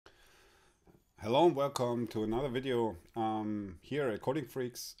Hello and welcome to another video here at Coding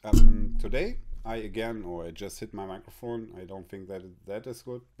Freaks. Today I just hit my microphone. I don't think that is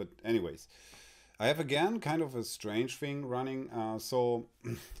good, but anyways, I have again kind of a strange thing running. So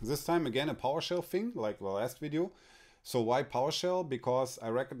this time again a PowerShell thing like the last video. So why PowerShell? Because I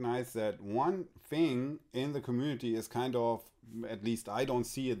recognize that one thing in the community is kind of, at least I don't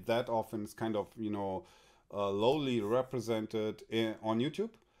see it that often, it's kind of, lowly represented on YouTube,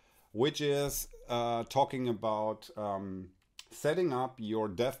 which is talking about setting up your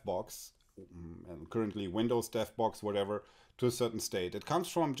devbox, currently Windows devbox, whatever, to a certain state. It comes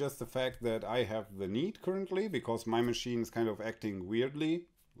from just the fact that I have the need currently because my machine is kind of acting weirdly,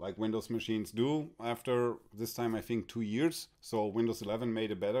 like Windows machines do after this time, I think 2 years. So Windows 11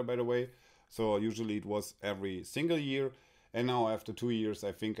 made it better, by the way. So usually it was every single year. And now after 2 years,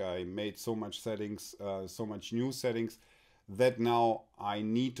 I think I made so much settings, so much new settings, that now I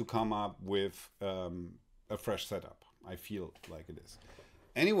need to come up with a fresh setup. I feel like it is.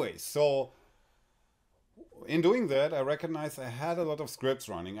 Anyway, so in doing that, I recognize I had a lot of scripts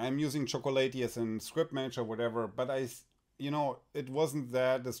running. I'm using Chocolatey as a script manager, whatever, but it wasn't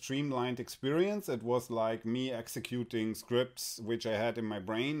that a streamlined experience. It was like me executing scripts which I had in my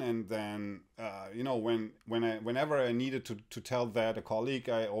brain, and then whenever I needed to tell that a colleague,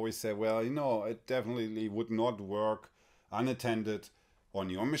 I always say, well, it definitely would not work unattended on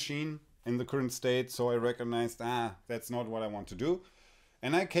your machine in the current state. So I recognized, that's not what I want to do.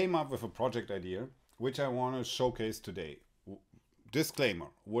 And I came up with a project idea, which I want to showcase today. Disclaimer,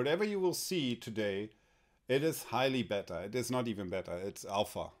 whatever you will see today, it is highly beta. It is not even beta, it's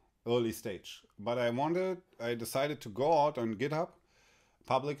alpha, early stage. But I decided to go out on GitHub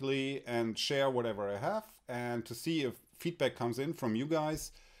publicly and share whatever I have and to see if feedback comes in from you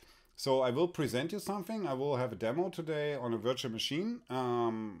guys. So I will present you something. I will have a demo today on a virtual machine.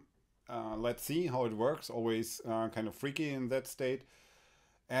 Let's see how it works. Always kind of freaky in that state.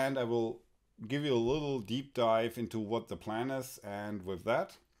 And I will give you a little deep dive into what the plan is. And with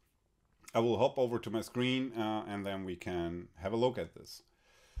that, I will hop over to my screen and then we can have a look at this.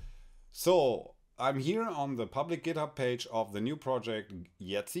 So I'm here on the public GitHub page of the new project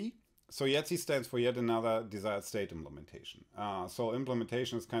YADSI. So YADSI stands for yet another desired state implementation. So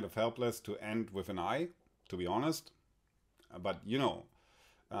implementation is kind of helpless to end with an I, to be honest, but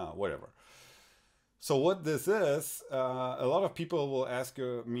whatever. So what this is, a lot of people will ask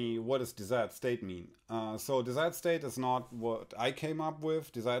me, what does desired state mean? So desired state is not what I came up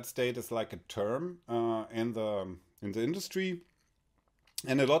with. Desired state is like a term in the industry.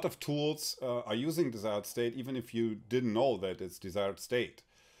 And a lot of tools are using desired state, even if you didn't know that it's desired state.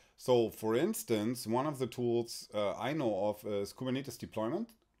 So for instance, one of the tools I know of is Kubernetes deployment.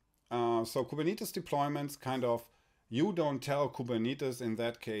 So Kubernetes deployments kind of, you don't tell Kubernetes in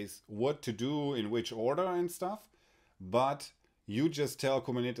that case what to do in which order and stuff, but you just tell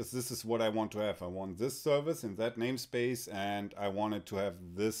Kubernetes, this is what I want to have. I want this service in that namespace and I want it to have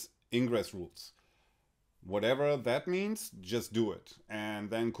this ingress rules. Whatever that means, just do it. And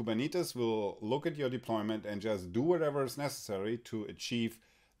then Kubernetes will look at your deployment and just do whatever is necessary to achieve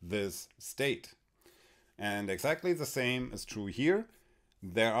this state. And exactly the same is true here.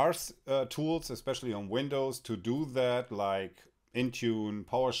 There are tools, especially on Windows, to do that, like Intune,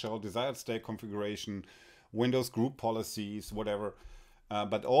 PowerShell, desired state configuration, Windows group policies, whatever.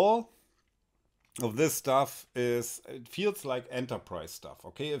 But all of this stuff it feels like enterprise stuff.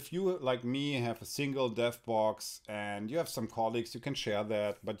 Okay, if you, like me, have a single dev box and you have some colleagues, you can share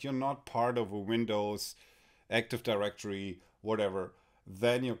that, but you're not part of a Windows Active Directory, whatever,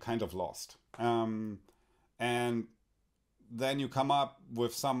 then you're kind of lost. And then you come up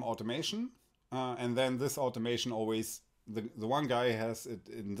with some automation, and then this automation always, the one guy has it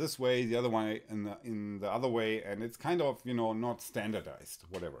in this way, the other one in the other way, and it's kind of, not standardized,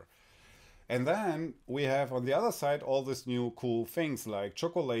 whatever. And then we have on the other side all these new cool things like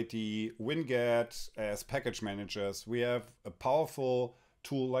Chocolatey, Winget as package managers. We have a powerful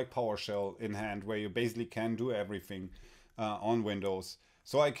tool like PowerShell in hand where you basically can do everything on Windows.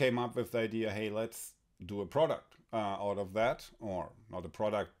 So I came up with the idea, hey, let's do a product out of that, or not a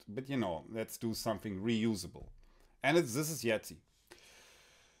product, but let's do something reusable. And this is YADSI.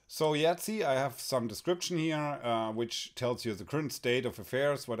 So YADSI, I have some description here, which tells you the current state of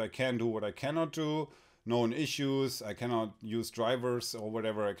affairs, what I can do, what I cannot do, known issues, I cannot use drivers or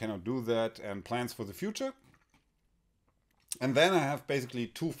whatever, I cannot do that, and plans for the future. And then I have basically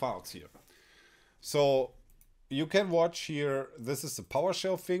two files here. So you can watch here, this is a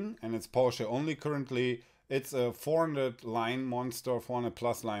PowerShell thing, and it's PowerShell only currently. It's a 400 line monster, 400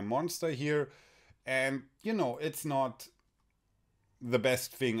 plus line monster here. And, it's not the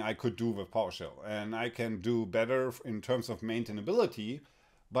best thing I could do with PowerShell, and I can do better in terms of maintainability,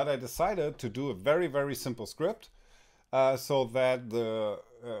 but I decided to do a very, very simple script so that the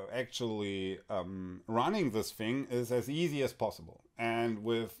actually running this thing is as easy as possible. And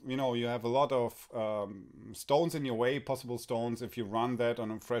with, you have a lot of stones in your way, possible stones, if you run that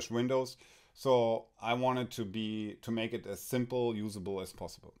on a fresh Windows. So I wanted to make it as simple, usable as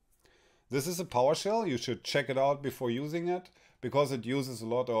possible. This is a PowerShell. You should check it out before using it, because it uses a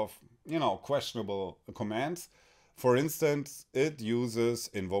lot of, questionable commands. For instance, it uses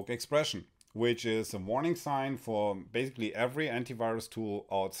invoke expression, which is a warning sign for basically every antivirus tool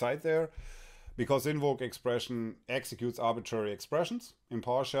outside there, because invoke expression executes arbitrary expressions in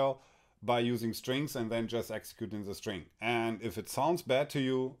PowerShell by using strings and then just executing the string. And if it sounds bad to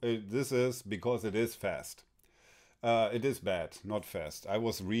you, this is because it is fast. It is bad, not fast. I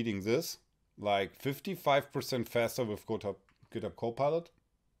was reading this like 55% faster with GitHub Copilot.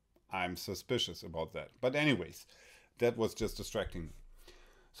 I'm suspicious about that. But anyways, that was just distracting me.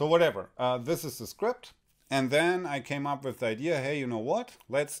 So whatever, this is the script. And then I came up with the idea, hey, you know what?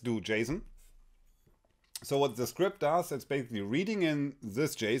 Let's do JSON. So what the script does, it's basically reading in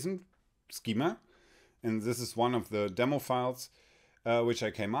this JSON schema. And this is one of the demo files which I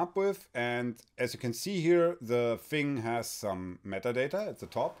came up with. And as you can see here, the thing has some metadata at the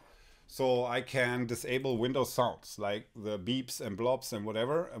top. So I can disable Windows sounds like the beeps and blobs and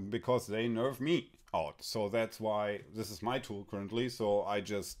whatever, because they nerve me out. So that's why this is my tool currently. So I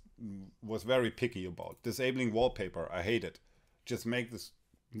just was very picky about disabling wallpaper. I hate it. Just make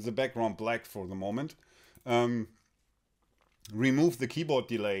the background black for the moment. Remove the keyboard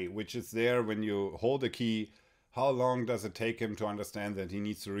delay, which is there when you hold a key. How long does it take him to understand that he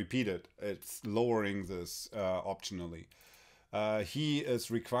needs to repeat it? It's lowering this optionally. He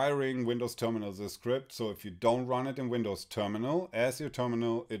is requiring Windows Terminal the script, so if you don't run it in Windows Terminal as your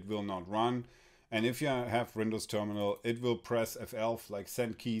terminal, it will not run. And if you have Windows Terminal, it will press F11, like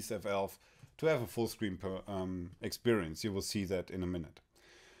send keys F11, to have a full screen experience. You will see that in a minute.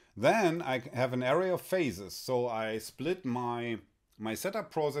 Then I have an array of phases, so I split my setup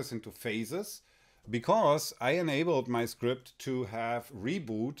process into phases, because I enabled my script to have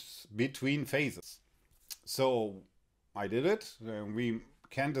reboots between phases. So I did it. We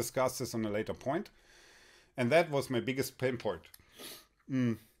can discuss this on a later point. And that was my biggest pain point.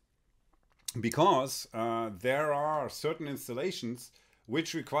 Because there are certain installations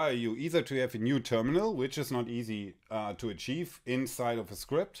which require you either to have a new terminal, which is not easy to achieve inside of a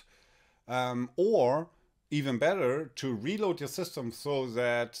script, or even better, to reload your system so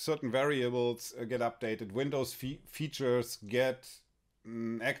that certain variables get updated, Windows features get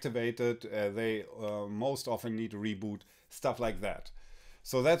activated, they most often need a reboot, stuff like that.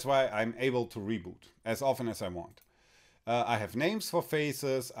 So that's why I'm able to reboot as often as I want. I have names for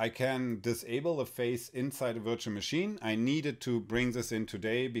phases. I can disable a phase inside a virtual machine. I needed to bring this in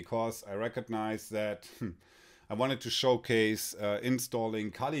today because I recognize that I wanted to showcase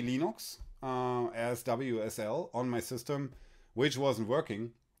installing Kali Linux as WSL on my system, which wasn't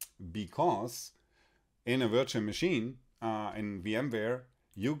working because in a virtual machine in VMware,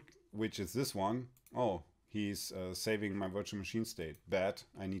 which is this one, oh, he's saving my virtual machine state. Bad,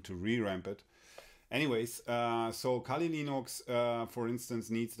 I need to re-ramp it. Anyways, so Kali Linux, for instance,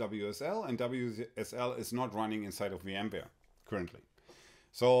 needs WSL, and WSL is not running inside of VMware currently.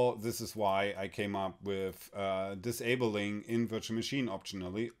 So this is why I came up with disabling in virtual machine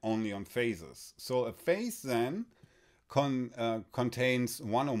optionally only on phases. So a phase then contains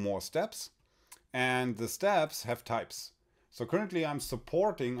one or more steps, and the steps have types. So currently I'm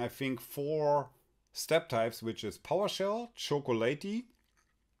supporting, I think, 4 step types, which is PowerShell, Chocolatey,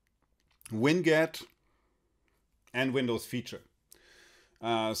 Winget, and Windows feature.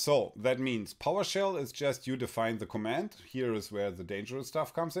 So that means PowerShell is just you define the command. Here is where the dangerous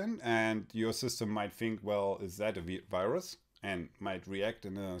stuff comes in, and your system might think, well, is that a virus? And might react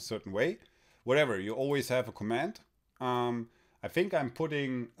in a certain way. Whatever, you always have a command. I think I'm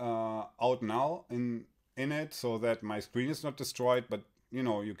putting out now in it so that my screen is not destroyed, but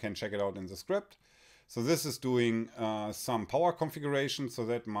you can check it out in the script. So this is doing some power configuration so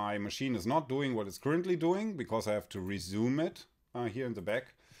that my machine is not doing what it's currently doing because I have to resume it here in the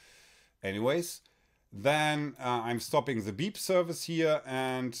back. Anyways, then I'm stopping the beep service here,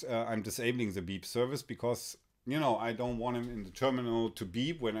 and I'm disabling the beep service because, I don't want him in the terminal to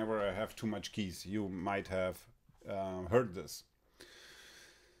beep whenever I have too much keys. You might have heard this.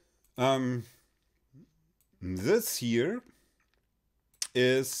 This here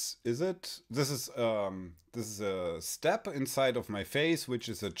this is a step inside of my phase, which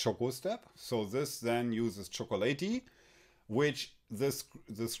is a choco step. So this then uses Chocolatey, which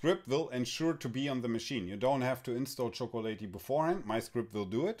the script will ensure to be on the machine. You don't have to install Chocolatey beforehand. My script will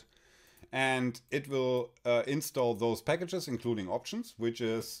do it. And it will install those packages, including options, which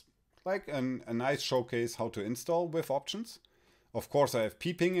is like a nice showcase how to install with options. Of course, I have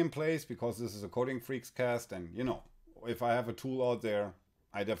ping in place because this is a Coding Freaks cast, and you know, if I have a tool out there,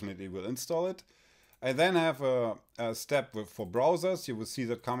 I definitely will install it. I then have a step for browsers. You will see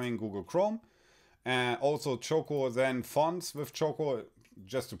that coming, Google Chrome. And also Choco, then fonts with Choco,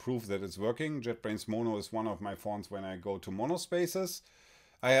 just to prove that it's working. JetBrains Mono is one of my fonts when I go to monospaces.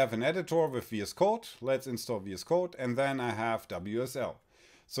 I have an editor with VS Code. Let's install VS Code. And then I have WSL.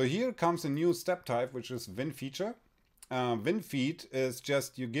 So here comes a new step type, which is WinFeature. WinFeed is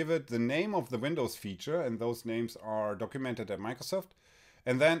just, you give it the name of the Windows feature, and those names are documented at Microsoft.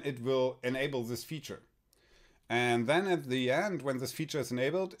 And then it will enable this feature. And then at the end, when this feature is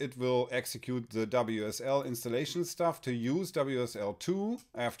enabled, it will execute the WSL installation stuff to use WSL2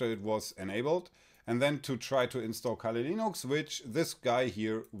 after it was enabled, and then to try to install Kali Linux, which this guy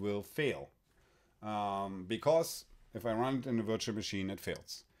here will fail. Because if I run it in a virtual machine, it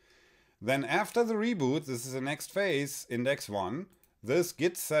fails. Then after the reboot, this is the next phase, index 1, this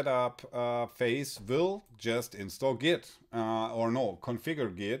git setup phase will just install git,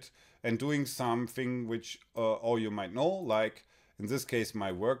 configure git, and doing something which all you might know, like in this case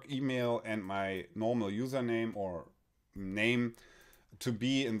my work email and my normal username or name to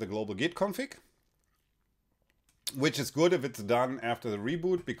be in the global git config, which is good if it's done after the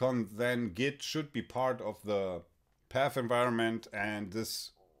reboot, because then git should be part of the path environment and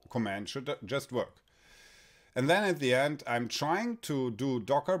this command should just work. And then at the end, I'm trying to do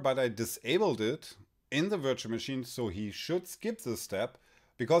Docker, but I disabled it in the virtual machine, so he should skip this step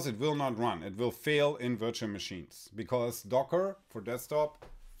because it will not run. It will fail in virtual machines because Docker for desktop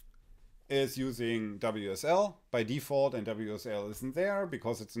is using WSL by default, and WSL isn't there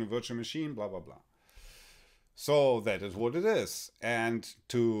because it's in a virtual machine, blah, blah, blah. So that is what it is. And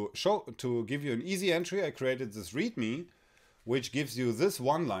to give you an easy entry, I created this README, which gives you this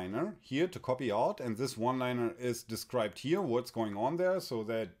one-liner here to copy out, and this one-liner is described here, what's going on there, so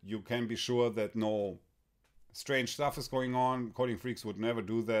that you can be sure that no strange stuff is going on. Coding Freaks would never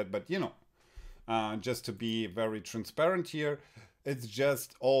do that, but you know, just to be very transparent here, it's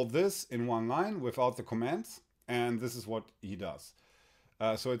just all this in one line without the commands, and this is what he does.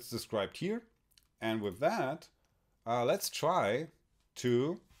 So it's described here, and with that, let's try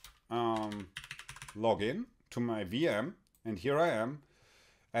to log in to my VM. And here I am,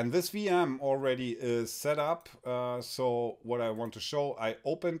 and this VM already is set up. So what I want to show, I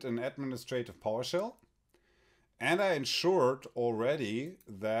opened an administrative PowerShell, and I ensured already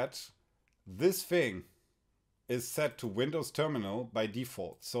that this thing is set to Windows Terminal by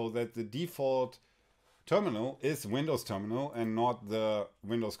default, so that the default terminal is Windows Terminal and not the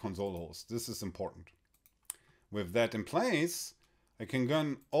Windows console host. This is important. With that in place, I can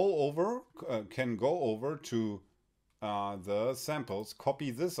go over to the samples, copy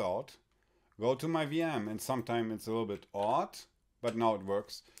this out, go to my VM, and sometimes it's a little bit odd, but now it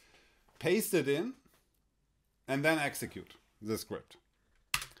works. Paste it in, and then execute the script.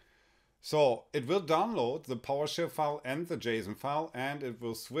 So it will download the PowerShell file and the JSON file, and it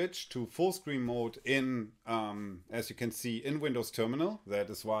will switch to full screen mode in, as you can see, in Windows Terminal. That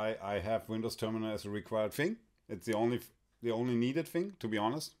is why I have Windows Terminal as a required thing. It's the only needed thing, to be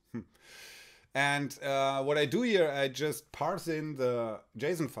honest. And what I do here, I just parse in the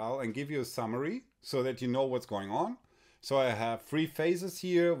JSON file and give you a summary so that you know what's going on. So I have 3 phases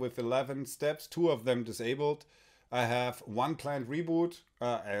here with 11 steps, 2 of them disabled. I have 1 planned reboot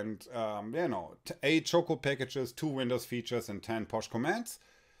and 8 Choco packages, 2 Windows features, and 10 push commands.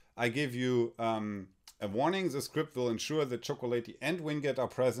 I give you a warning. The script will ensure that Chocolatey and Winget are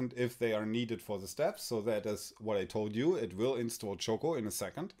present if they are needed for the steps. So that is what I told you. It will install Choco in a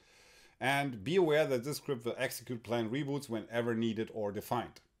second. And be aware that this script will execute planned reboots whenever needed or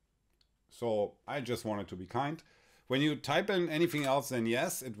defined. So I just wanted to be kind. When you type in anything else, then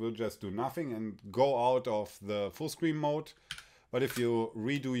yes, it will just do nothing and go out of the full screen mode. But if you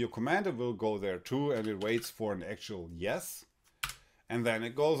redo your command, it will go there too, and it waits for an actual yes. And then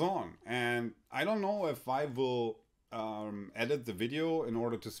it goes on. And I don't know if I will edit the video in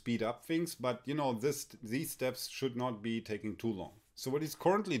order to speed up things, but you know, these steps should not be taking too long. So what he's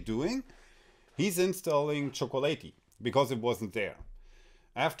currently doing, he's installing Chocolatey because it wasn't there.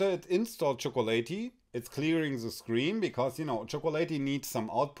 After it installed Chocolatey, it's clearing the screen because, you know, Chocolatey needs some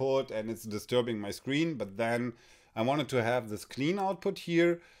output and it's disturbing my screen. But then I wanted to have this clean output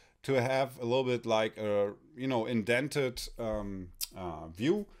here to have a little bit like a, you know, indented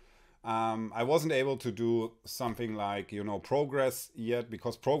view. I wasn't able to do something like, you know, progress yet,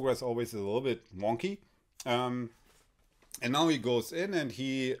 because progress always is a little bit wonky. And now he goes in and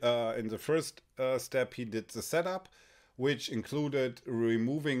he, in the first step, he did the setup, which included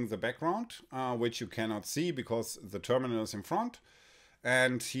removing the background, which you cannot see because the terminal is in front.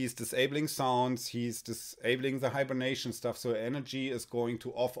 And he's disabling sounds, he's disabling the hibernation stuff, so energy is going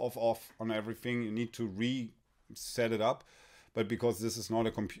to off on everything. You need to reset it up. But because this is not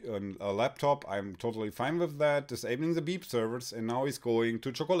a laptop, I'm totally fine with that. Disabling the beep servers, and now he's going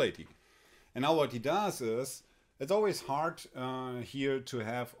to Chocolatey. And now what he does is, it's always hard here to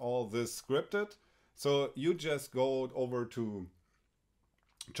have all this scripted. So you just go over to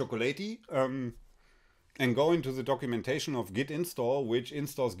Chocolatey and go into the documentation of git install, which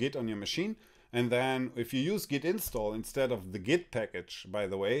installs git on your machine. And then if you use git install instead of the git package, by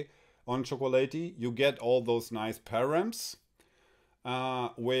the way, on Chocolatey, you get all those nice params,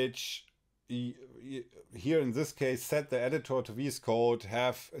 which here in this case set the editor to VS Code,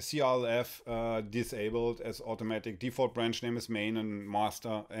 have CLF disabled as automatic, default branch name is main and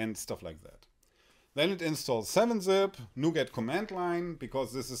master, and stuff like that. Then it installs 7-zip, NuGet command line,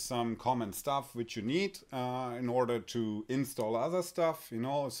 because this is some common stuff which you need in order to install other stuff, you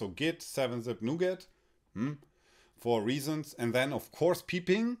know, so git 7-zip NuGet for reasons. And then of course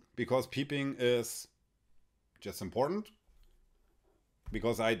peeping, because peeping is just important,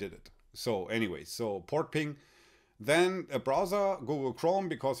 because I did it. So anyway, so port ping. Then a browser, Google Chrome,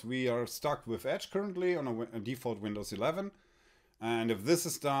 because we are stuck with Edge currently on a default Windows 11. And if this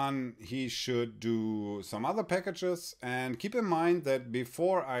is done, he should do some other packages. And keep in mind that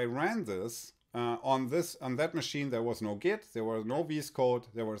before I ran this, on that machine, there was no Git, there was no VS Code,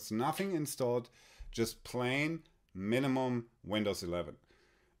 there was nothing installed, just plain minimum Windows 11.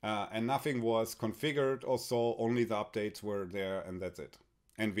 And nothing was configured, also only the updates were there, and that's it.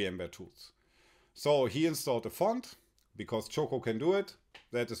 And VMware tools. So he installed a font, because Choco can do it.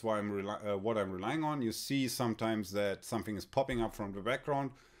 That is why what I'm relying on. You see sometimes that something is popping up from the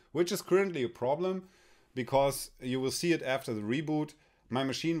background, which is currently a problem, because you will see it after the reboot. My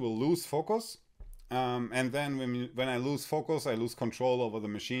machine will lose focus. And then when I lose focus, I lose control over the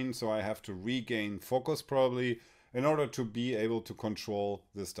machine. So I have to regain focus probably in order to be able to control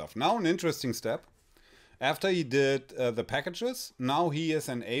this stuff. Now an interesting step. After he did the packages, now he is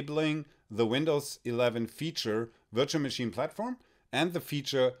enabling the Windows 11 feature virtual machine platform and the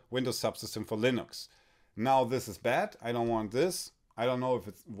feature Windows subsystem for Linux. Now this is bad. I don't want this. I don't know if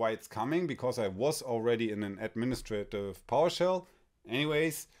it's why it's coming, because I was already in an administrative PowerShell.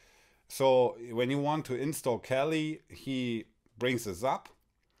 Anyways, so when you want to install Kali, he brings this up,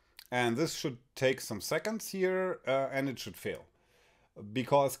 and this should take some seconds here, and it should fail,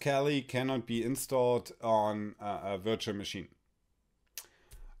 because Kali cannot be installed on a virtual machine.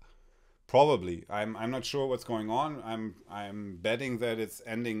 Probably. I'm not sure what's going on. I'm betting that it's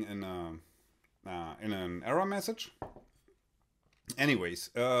ending in an error message.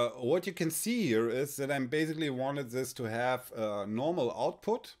 Anyways, what you can see here is that I basically wanted this to have a normal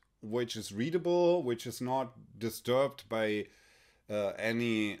output, which is readable, which is not disturbed by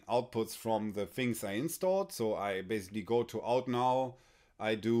any outputs from the things I installed. So I basically go to out now.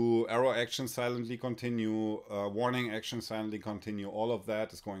 I do arrow action silently continue, warning action silently continue. All of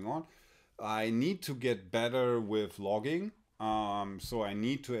that is going on. I need to get better with logging. So I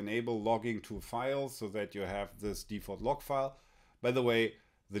need to enable logging to files so that you have this default log file. By the way,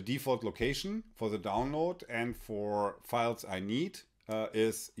 the default location for the download and for files I need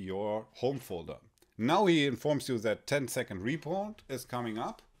is your home folder. Now he informs you that 10-second report is coming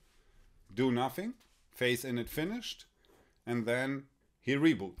up. Do nothing. Phase init finished. And then he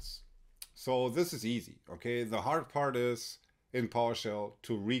reboots. So this is easy, okay? The hard part is in PowerShell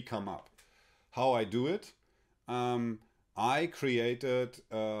to come up. How I do it? I created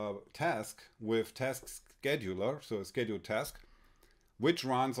a task with task scheduler, so a scheduled task, which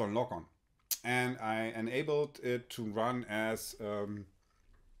runs on logon. And I enabled it to run as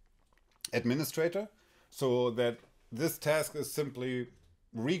administrator, so that this task is simply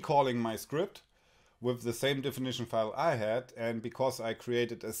recalling my script with the same definition file I had, and because I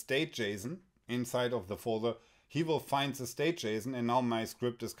created a state.json inside of the folder, he will find the state.json, and now my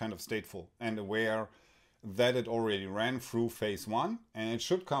script is kind of stateful and aware that it already ran through phase 1, and it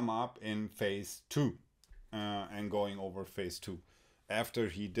should come up in phase 2 and going over phase 2. After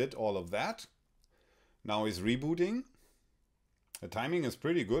he did all of that, now he's rebooting. The timing is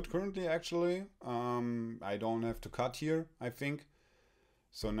pretty good currently, actually. I don't have to cut here, I think.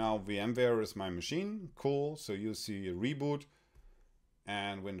 So now VMware is my machine. Cool. So you see a reboot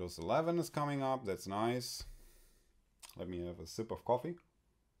and Windows 11 is coming up. That's nice. Let me have a sip of coffee.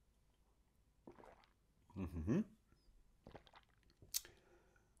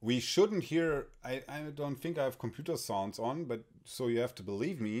 We shouldn't hear, I don't think I have computer sounds on, but so you have to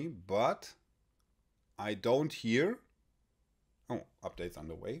believe me, but I don't hear, oh, updates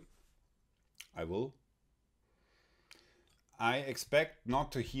underway. I expect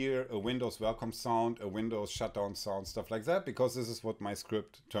not to hear a Windows welcome sound, a Windows shutdown sound, stuff like that, because this is what my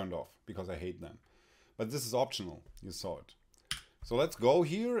script turned off, because I hate them. But this is optional, you saw it. So let's go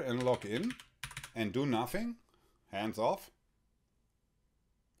here and log in and do nothing, hands off.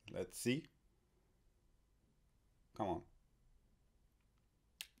 Let's see. Come on.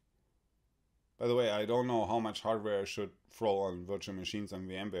 By the way, I don't know how much hardware I should throw on virtual machines and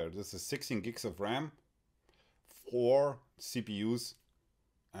VMware. This is 16 gigs of RAM, 4 CPUs,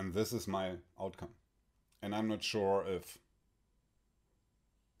 and this is my outcome. And I'm not sure if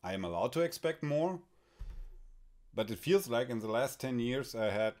I am allowed to expect more, but it feels like in the last 10 years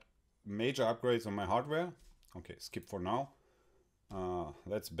I had major upgrades on my hardware. Okay, skip for now.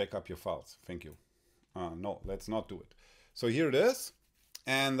 Let's back up your files. Thank you. No, let's not do it. So here it is.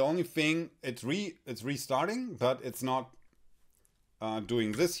 And the only thing, it's restarting, but it's not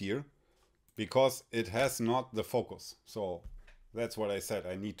doing this here because it has not the focus. So that's what I said.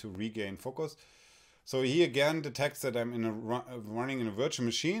 I need to regain focus. So he again detects that I'm running in a virtual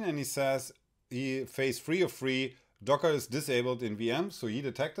machine, and he says phase 3 of 3, Docker is disabled in VM. So he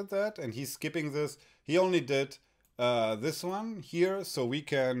detected that, and he's skipping this. He only did this one here, so we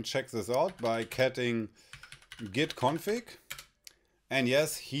can check this out by catting git config. And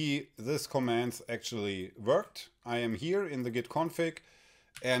yes, this commands actually worked. I am here in the git config,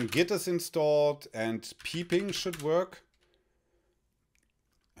 and git is installed, and peeping should work.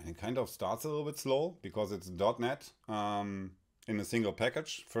 And it kind of starts a little bit slow because it's .NET in a single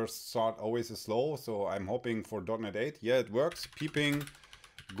package. First start always is slow, so I'm hoping for .NET 8. Yeah, it works. Peeping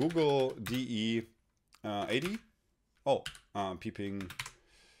Google DE 80. Oh, peeping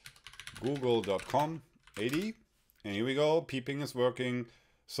google.com 80. And here we go. Peeping is working.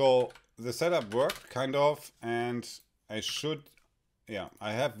 So the setup worked kind of, and I should, yeah,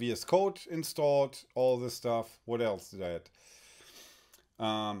 I have VS Code installed, all this stuff. What else did I add?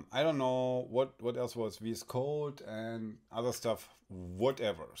 I don't know what else was VS Code and other stuff,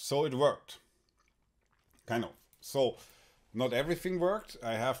 whatever. So it worked, kind of. So not everything worked.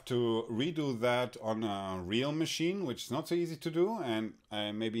 I have to redo that on a real machine, which is not so easy to do. And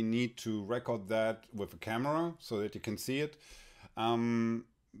I maybe need to record that with a camera so that you can see it. I'm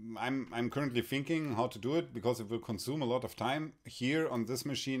currently thinking how to do it because it will consume a lot of time. Here on this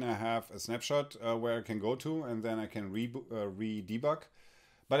machine, I have a snapshot where I can go to, and then I can re-debug.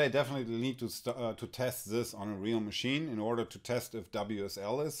 But I definitely need to test this on a real machine in order to test if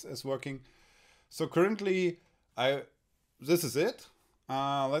WSL is working. So currently, this is it.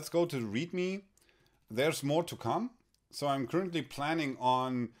 Let's go to the README. There's more to come. So I'm currently planning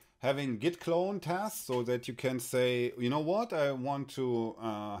on having git clone tasks so that you can say, you know what, I want to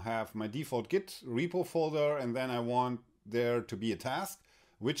have my default git repo folder, and then I want there to be a task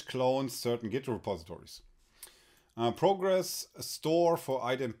which clones certain git repositories. Progress store for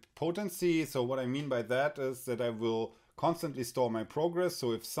idempotency. So what I mean by that is that I will constantly store my progress.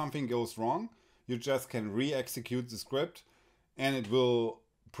 So if something goes wrong, you just can re-execute the script and it will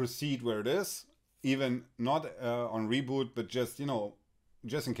proceed where it is, even not on reboot, but just, you know,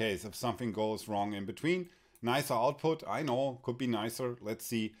 just in case if something goes wrong in between. Nicer output, I know, could be nicer. Let's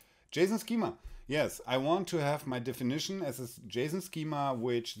see. JSON schema. Yes, I want to have my definition as a JSON schema,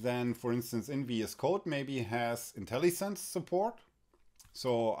 which then, for instance, in VS Code maybe has IntelliSense support.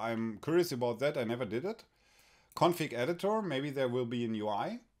 So I'm curious about that. I never did it. Config editor, maybe there will be an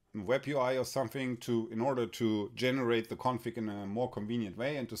UI, web UI or something in order to generate the config in a more convenient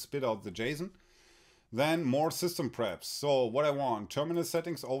way and to spit out the JSON. Then more system preps. So what I want, terminal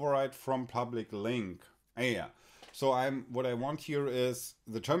settings override from public link. Yeah. So what I want here is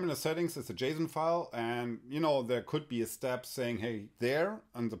the terminal settings is a JSON file, and you know there could be a step saying, hey, there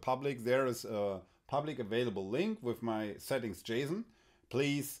on the public there is a public available link with my settings JSON.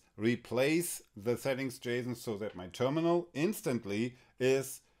 Please replace the settings JSON so that my terminal instantly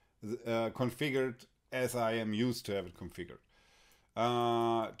is configured as I am used to have it configured.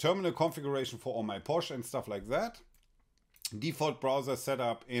 Terminal configuration for all my push and stuff like that. Default browser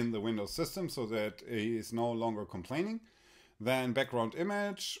setup in the Windows system so that he is no longer complaining. Then background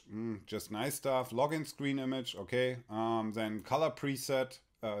image, just nice stuff. Login screen image, okay. Then color preset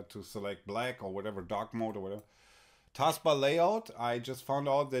to select black or whatever, dark mode or whatever. Taskbar layout, I just found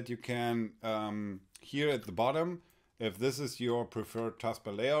out that you can, here at the bottom, if this is your preferred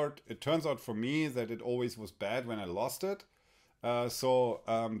taskbar layout, it turns out for me that it always was bad when I lost it.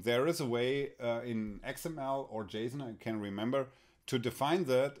 There is a way in XML or JSON, I can remember, to define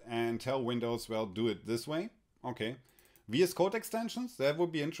that and tell Windows, well, do it this way. Okay. VS Code extensions, that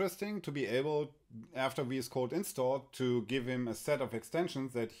would be interesting to be able, after VS Code installed, to give him a set of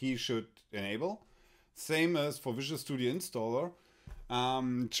extensions that he should enable. Same as for Visual Studio Installer.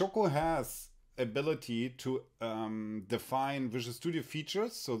 Choco has ability to define Visual Studio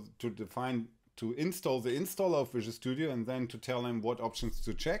features, so to install the installer of Visual Studio and then to tell him what options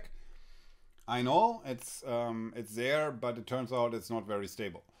to check. I know it's there, but it turns out it's not very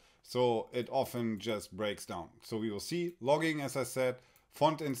stable. So it often just breaks down. So we will see logging, as I said,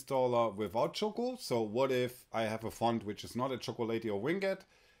 font installer without Choco. So what if I have a font which is not a Chocolatey or Winget?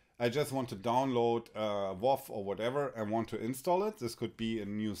 I just want to download WAF or whatever and want to install it. This could be a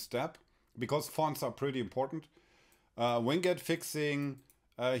new step because fonts are pretty important. Winget fixing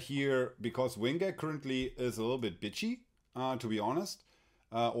here, because Winget currently is a little bit bitchy, to be honest.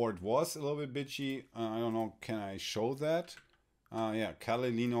 Or it was a little bit bitchy. I don't know, can I show that? Yeah,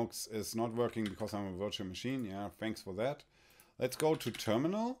 Kali Linux is not working because I'm a virtual machine. Yeah, thanks for that. Let's go to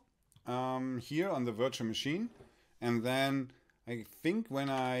terminal here on the virtual machine. And then I think when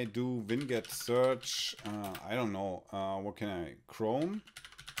I do winget search, I don't know, what can I, Chrome?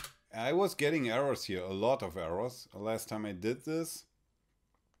 I was getting errors here, a lot of errors, last time I did this.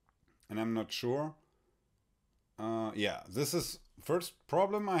 And I'm not sure. Yeah, this is first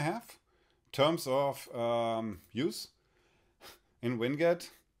problem I have. Terms of use. In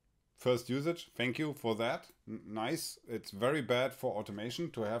Winget, first usage, thank you for that. Nice. It's very bad for automation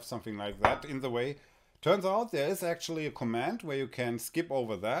to have something like that in the way. Turns out there is actually a command where you can skip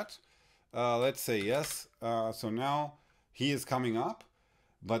over that. Let's say yes. So now he is coming up.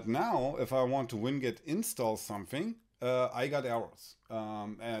 But now if I want to Winget install something, I got errors.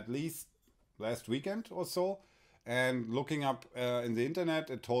 At least last weekend or so. And looking up in the internet,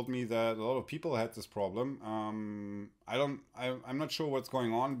 it told me that a lot of people had this problem. I'm not sure what's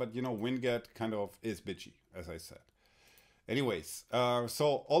going on, but you know, Winget kind of is bitchy, as I said. Anyways,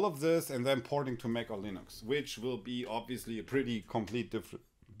 so all of this and then porting to Mac or Linux, which will be obviously a pretty complete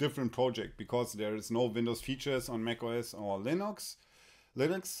different project because there is no Windows features on macOS or Linux.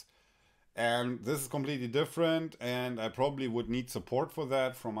 And this is completely different, and I probably would need support for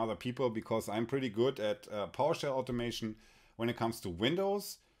that from other people because I'm pretty good at PowerShell automation when it comes to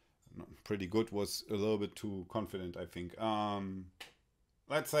Windows. No, pretty good was a little bit too confident, I think.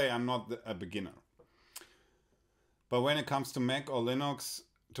 Let's say I'm not a beginner. But when it comes to Mac or Linux,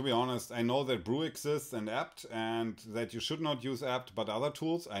 to be honest, I know that brew exists and apt, and that you should not use apt but other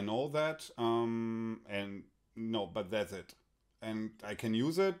tools. I know that, and no, but that's it. And I can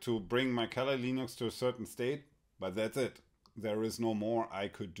use it to bring my Kali Linux to a certain state, but that's it. There is no more I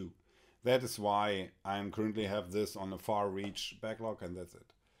could do. That is why I currently have this on a far reach backlog, and that's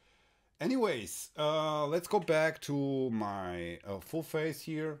it. Anyways, let's go back to my full face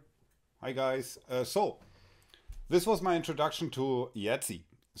here. Hi guys. So this was my introduction to YADSI.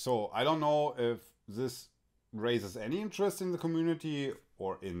 So I don't know if this raises any interest in the community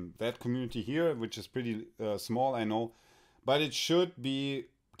or in that community here, which is pretty small, I know. But it should be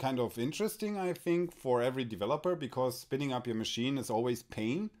kind of interesting, I think, for every developer because spinning up your machine is always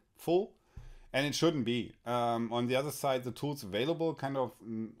painful and it shouldn't be. On the other side, the tools available kind of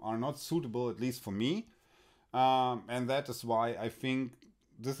are not suitable, at least for me. And that is why I think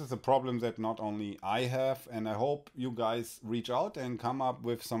this is a problem that not only I have, and I hope you guys reach out and come up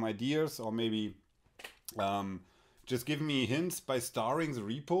with some ideas or maybe just give me hints by starring the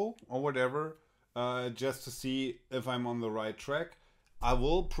repo or whatever. Just to see if I'm on the right track. I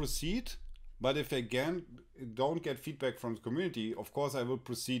will proceed, but if again don't get feedback from the community, of course I will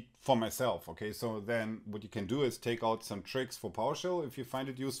proceed for myself. Okay, so then what you can do is take out some tricks for PowerShell if you find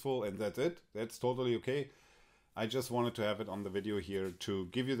it useful, and that's it. That's totally okay. I just wanted to have it on the video here to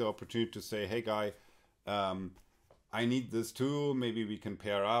give you the opportunity to say, hey guy, I need this too, maybe we can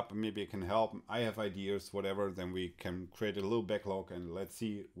pair up, maybe it can help, I have ideas, whatever, then we can create a little backlog and let's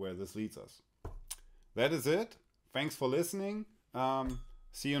see where this leads us. That is it. Thanks for listening.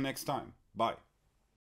 See you next time. Bye.